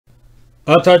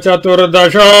अथ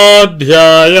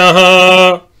चतुर्दशोऽध्यायः।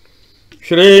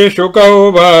 श्रीशुक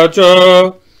उवाच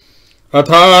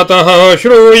अथातः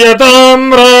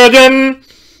श्रूयताम् राजन्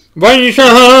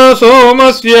वंशः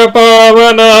सोमस्य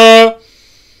पावनः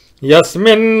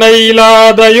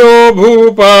यस्मिन्नैलादयो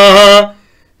भूपाः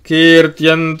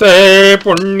कीर्त्यन्ते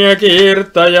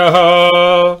पुण्यकीर्तयः।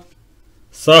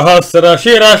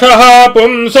 सहस्रशिरसः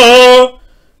पुंसो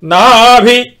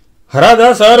नाभि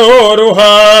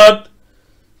ह्रदसरोरुहात्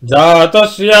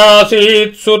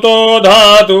जातस्यासीत् सुतो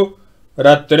धातु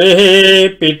रत्रिः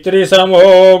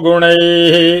पितृसमो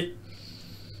गुणैः।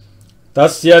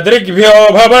 तस्य दृग्भ्यो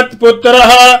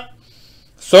भवत्पुत्रः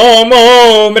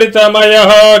सोमो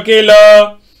मृतमयः किल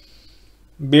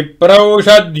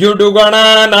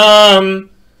विप्रौषध्युडुगणानाम्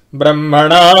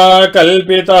ब्रह्मणा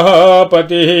कल्पितः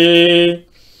पतिः।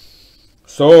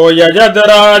 सोयजद्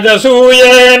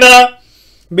राजसूयेन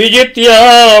विजित्य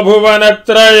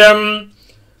भुवनत्रयम्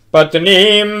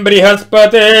पत्नीम्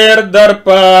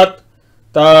बृहस्पतेर्दर्पात्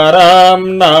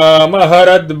ताराम्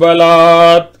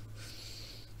नामहरद्बलात्।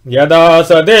 यदा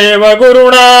स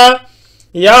देवगुरुणा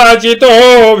याचितो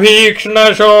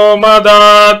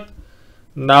भीक्ष्णशोमदात्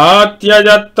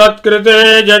नात्यजत्तत्कृते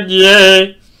यज्ञे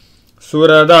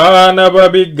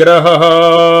सुरदानवविग्रहः।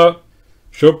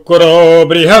 शुक्रो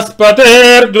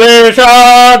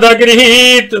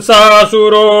बृहस्पतेर्द्वेषादगृहीत्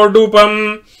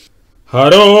सासुरोडुपम्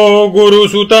हरो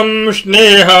गुरुसुतम्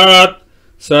स्नेहात्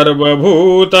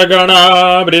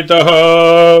सर्वभूतगणावृतः।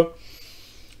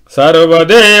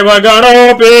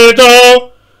 सर्वदेवगणोपेतो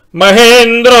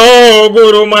महेन्द्रो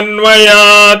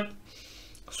गुरुमन्वयात्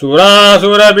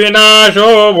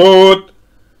सुरासुरविनाशोऽभूत्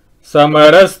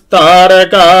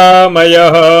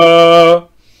समरस्तारकामयः।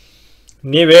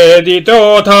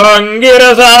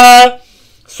 निवेदितोऽथाङ्गिरसा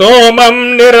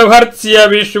सोमम् निर्भर्त्स्य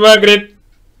विश्वकृत्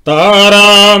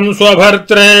ताराम्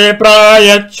स्वभर्त्रे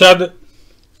प्रायच्छद्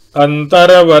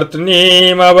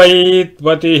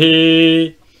अन्तर्वर्त्नीमवैत्पतिः।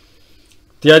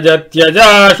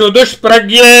 त्यजाशु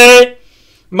दुष्प्रज्ञे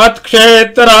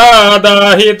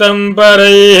मत्क्षेत्रादाहितम्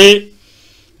परैः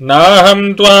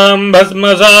नाहम् त्वाम्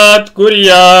भस्मसात्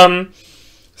कुर्याम्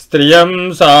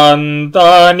स्त्रियम्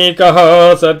सान्तानिकः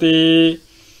सति।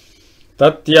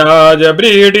 तत्याज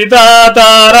व्रीडिता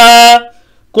तारा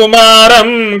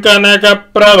कुमारम्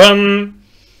कनकप्रभम्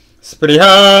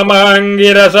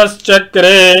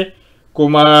स्पृहामाङ्गिरसश्चक्रे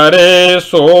कुमारे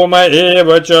सोम एव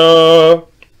च।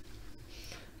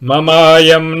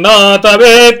 ममायम् न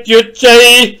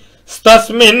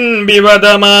तवेत्युच्चैस्तस्मिन्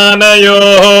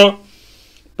विवदमानयोः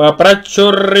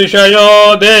पप्रच्छुर्ऋषयो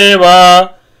देवा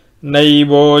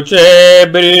नैवोचे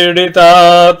व्रीडिता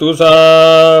तु सा।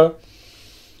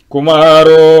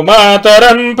 कुमारो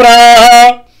मातरम्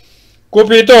प्राह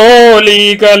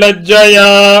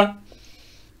कुपितोऽलीकलज्जया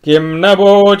किम् न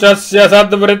वोचस्य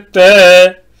सद्वृत्ते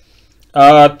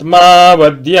आत्मा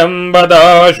वद्यम्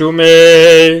वदाशु मे।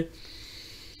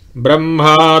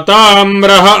 ब्रह्मा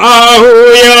ताम्रः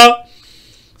आहूय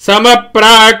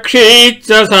समप्राक्षीच्च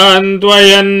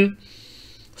सान्त्वयन्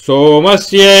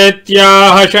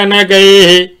सोमस्येत्याह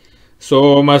शनकैः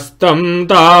सोमस्तम्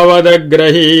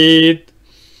तावदग्रहीत्।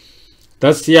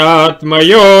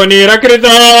 तस्यात्मयोनिरकृत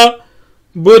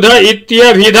बुध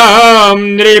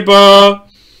इत्यभिधाम् नृप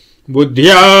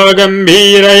बुद्ध्या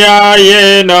गम्भीरया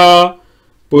येन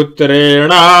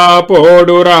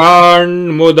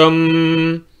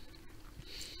पुत्रेणापोडुराण्मुदम्।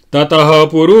 ततः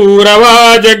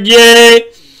पुरूरवाजज्ञे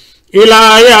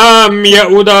इलायाम् य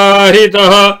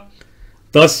उदाहृतः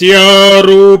तस्य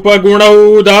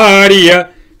रूपगुणौदार्य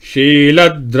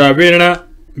शीलद्रविण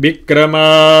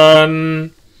विक्रमान्।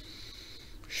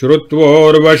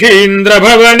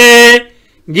 श्रुत्वोर्वशीन्द्रभवने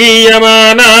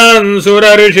गीयमानान्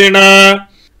सुरर्षिणा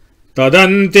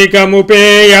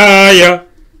तदन्तिकमुपेयाय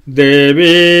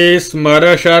देवी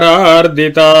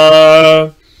स्मरशरार्दिता।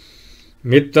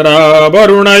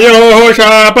 मित्रावरुणयोः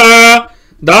शापा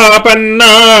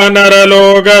दापन्ना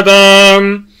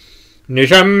नरलोकताम्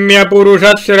निशम्य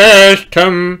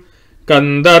पुरुषश्रेष्ठम्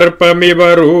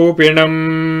कन्दर्पमिव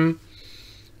रूपिणम्।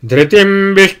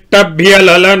 धृतिम् विष्टभ्य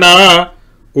ललना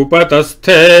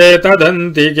उपतस्थे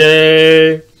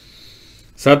तदन्तिके।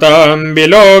 सताम्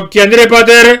विलोक्य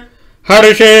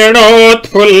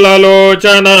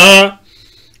नृपतिर्हर्षेणोत्फुल्ललोचनः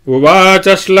उवाच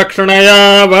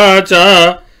श्लक्ष्णया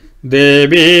वाचा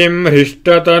देवीम्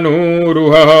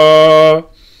हृष्टतनूरुहः।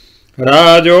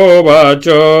 राजोवाच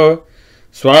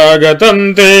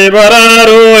स्वागतम् ते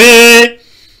वरारोहे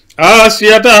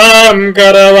आस्यताम्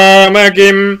करवाम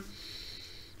किम्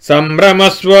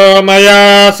संभ्रमस्व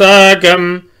मया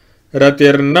साकम्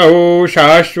रतिर्नौ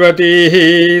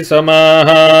शाश्वतीः समाः।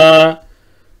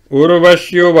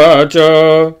 उर्वश्युवाच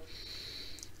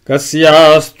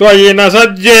कस्यास्त्वयि न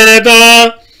सज्जेत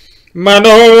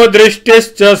मनो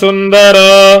दृष्टिश्च सुन्दर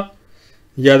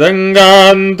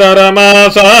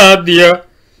यदङ्गान्तरमासाद्य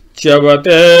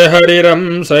च्यवते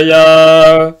हरिरंसया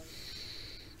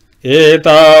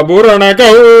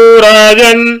एताबुर्णकौ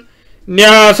राजन्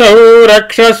न्यासौ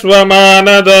रक्षस्व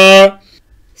मानद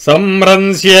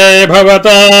संरंस्ये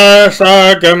भवता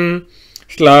शाकम्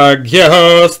श्लाघ्यः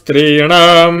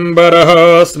स्त्रीणाम्बरः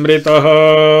स्मृतः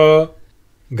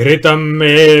घृतम्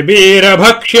मे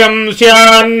वीरभक्ष्यम्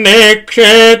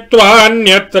स्यान्नेक्षे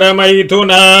त्वान्यत्र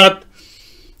मैथुनात्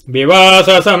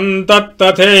विवाससं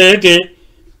तत्तथेति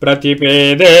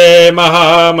प्रतिपेदे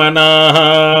महामनाः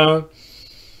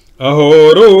अहो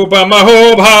रूपमहो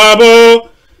भावो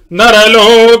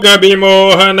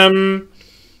नरलोकविमोहनम्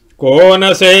को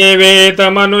न सेवेत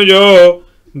मनुजो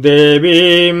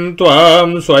देवीम्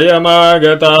त्वाम्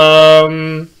स्वयमागताम्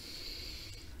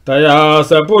तया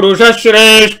स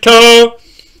पुरुषश्रेष्ठो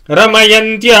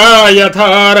रमयन्त्या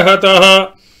यथार्हतः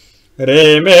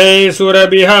रेमे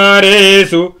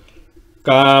सुरविहारेषु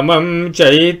कामम्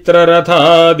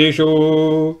चैत्ररथादिषु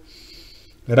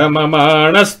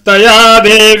रममाणस्तया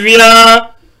देव्या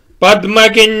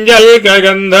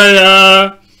पद्मकिञ्जल्कगन्धया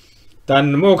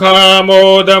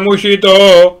तन्मुखामोदमुषितो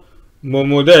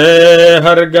मुमुदे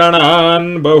हर्गणान्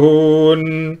बहून्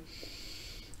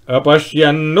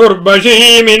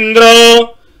अपश्यन्नुर्वशीमिन्द्रो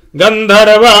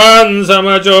गन्धर्वान्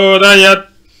समचोदयत्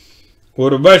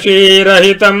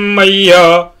उर्वशीरहितम् मह्य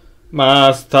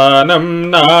मास्थानम्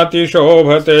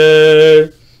नातिशोभते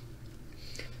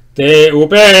ते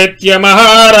उपेत्य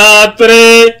महारात्रे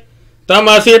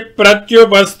तमसि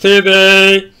प्रत्युपस्थिते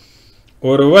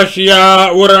उर्वश्या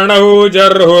उरणौ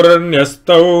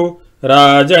जर्हुर्न्यस्तौ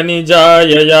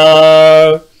राजनिजायया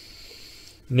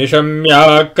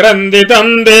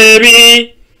निशम्याक्रन्दितम् देवी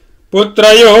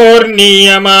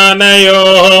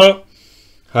पुत्रयोर्नीयमानयोः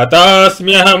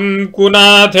हतास्म्यहम्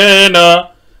कुनाथेन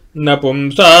न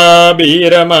पुंसा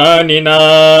वीरमानिना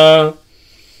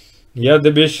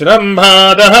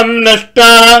यद्विश्रम्भादहम्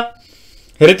नष्टा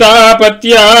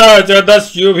हृतापत्या च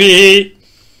दस्युभिः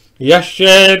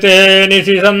यश्येते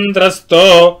निशि सन्त्रस्तो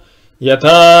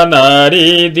यथा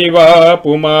नारी दिवा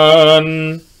पुमान्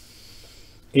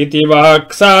इति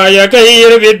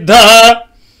वाक्सायकैर्विद्धा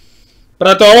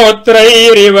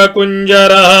प्रतोत्रैरिव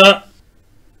कुञ्जरः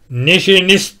निशि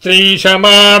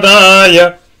निस्त्रीशमादाय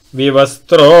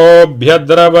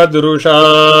विवस्त्रोऽभ्यद्रवदृशा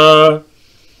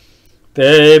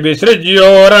ते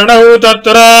विसृज्योरणौ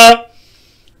तत्र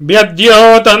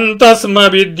व्यद्योतन्तस्म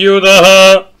विद्युदः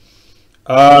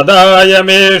आदाय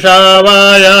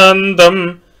मेषावायान्तम्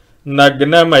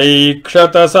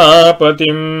नग्नमैक्षत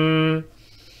सापतिम्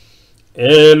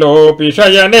एलोऽपि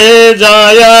शयने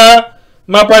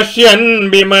जायामपश्यन्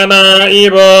विमना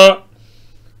इव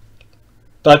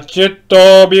तच्चित्तो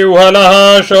विह्वलः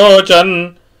शोचन्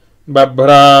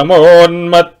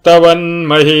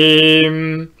बभ्रामोन्मत्तवन्महीम्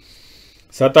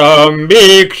सतां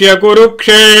वीक्ष्य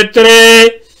कुरुक्षेत्रे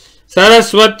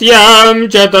सरस्वत्यां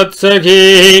च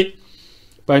तत्सखीः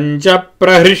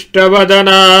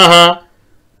पञ्चप्रहृष्टवदनाः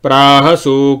प्राह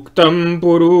सूक्तं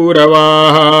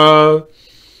पुरूरवाः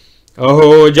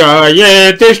अहो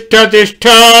जाये तिष्ठ तिष्ठ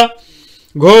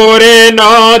घोरे न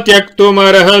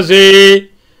त्यक्तुमर्हसि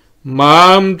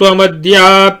मां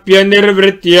त्वमद्याप्य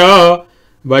निर्वृत्य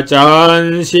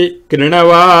वचांसि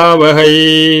कृणवावहै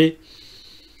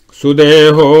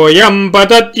सुदेहोऽयं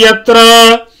पतत्यत्र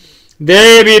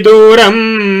देवि दूरं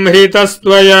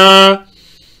हृतस्त्वया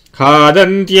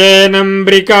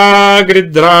खादन्त्येनम्ब्रिका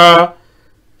गृध्रा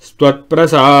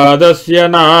त्वत्प्रसादस्य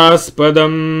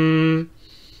नास्पदम्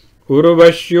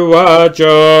उर्वश्युवाच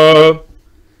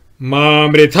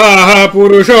मामृथाः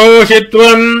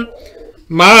पुरुषोषित्वम्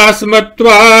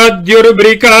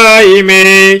मास्मत्वाद्युर्ब्रिका इमे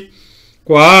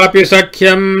क्वापि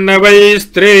सख्यं न वै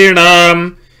स्त्रीणाम्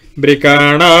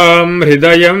ब्रिकाणाम्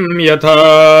हृदयम् यथा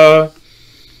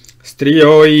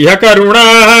स्त्रियो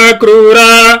ह्यकरुणाः क्रूरा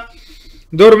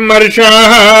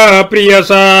दुर्मर्षाः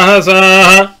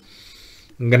प्रियसाहसाः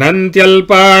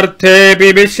घ्नन्त्यल्पार्थेऽपि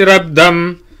विश्रब्धम्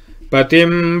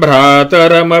पतिम्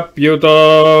भ्रातरमप्युत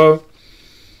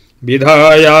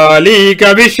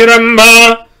विधायालीकविश्रम्भ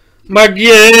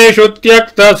मग्येषु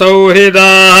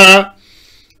त्यक्तसौहृदाः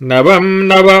नवम्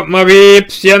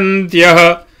नवमवीप्स्यन्त्यः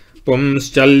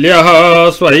पुंश्चल्यः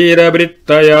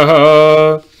स्वैरवृत्तयः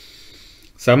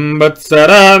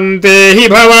संवत्सरान्ते हि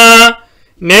भवा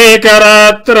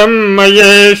नेकरात्रम्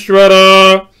मयेश्वर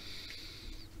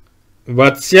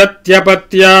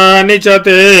वत्स्यत्यपत्यानि च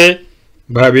ते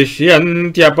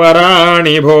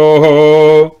भविष्यन्त्यपराणि भोः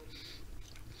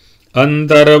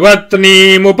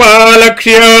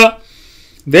अन्तर्वत्नीमुपालक्ष्य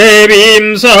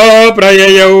देवीं सह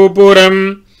प्रययौ पुरम्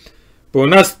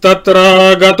पुनस्तत्र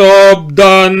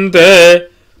गतोऽब्दान्ते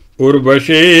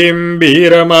उर्वशीं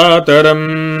वीरमातरम्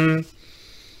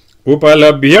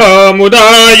उपलभ्य मुदा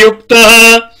युक्तः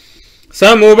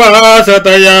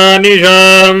समुवासतया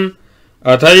निशाम्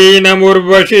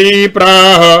अथैनमुर्वशी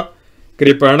प्राह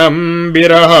कृपणम्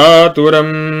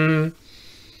विरहातुरम्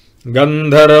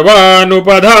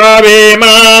गन्धर्वानुपधावे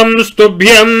माम्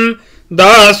स्तुभ्यम्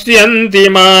दास्यन्ति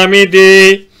मामिति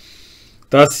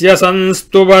तस्य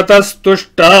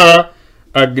संस्तुवतस्तुष्टा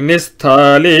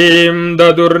अग्निस्थालीम्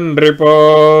ददुर्नृप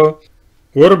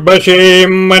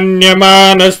उर्वशीम्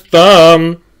मन्यमानस्ताम्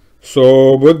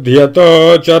सोबुध्यत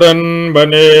चरन्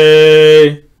वने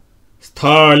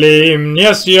स्थालीम्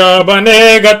न्यस्य वने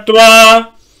गत्वा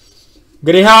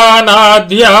गृहानाध्यायतो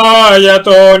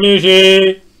निशि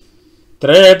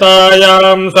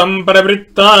त्रेतायाम्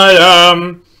सम्प्रवृत्तायाम्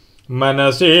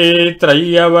मनसि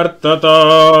त्रय्यवर्तत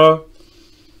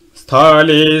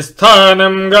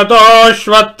स्थालीस्थानम्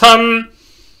गतोऽश्वत्थम्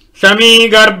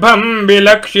शमीगर्भम्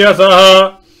विलक्ष्य सः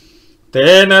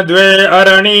तेन द्वे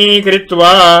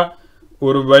अरणीकृत्वा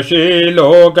उर्वशी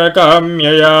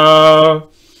लोककाम्यया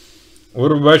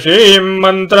उर्वशीम्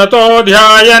मन्त्रतो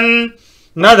ध्यायन्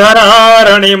न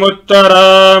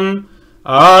धरारणिमुत्तराम्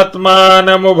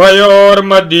आत्मानमुभयोर्मध्ये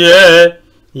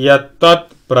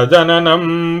यत्तत् प्रजननम्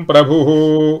प्रभुः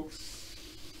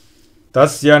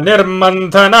तस्य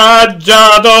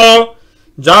निर्मन्थनाज्जातो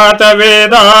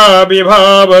जातवेदा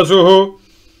विभावसुः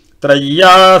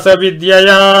त्रय्यास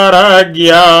विद्यया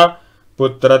राज्ञा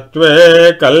पुत्रत्वे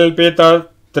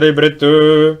कल्पितत्रिभृत्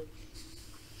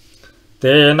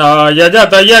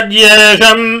तेनायजत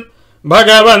यज्ञेशम्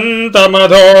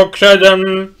भगवन्तमधोक्षजम्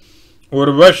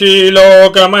उर्वशी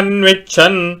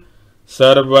लोकमन्विच्छन्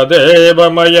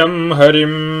सर्वदेवमयम्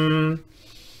हरिम्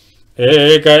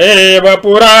एक एव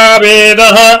पुरा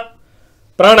वेदः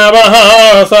प्रणवः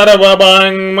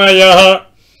सर्ववाङ्मयः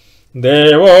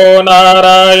देवो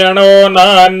नारायणो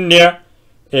नान्य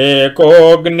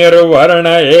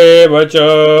एकोऽग्निर्वर्ण एव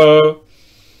च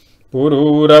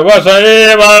पुरूरवस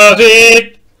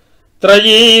एवासीत्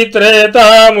त्रयी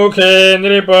त्रेतामुखे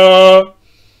नृप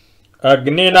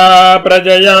अग्निना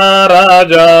प्रजया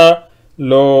राजा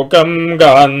लोकम्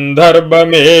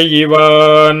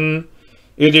गान्धर्वमेयिवान्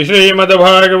इति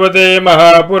श्रीमद्भागवते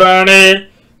महापुराणे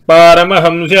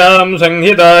पारमहंस्याम्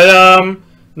संहितायाम्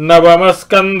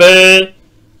नवमस्कन्धे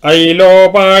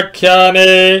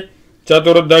ऐलोपाख्याने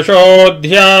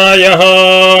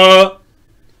 14.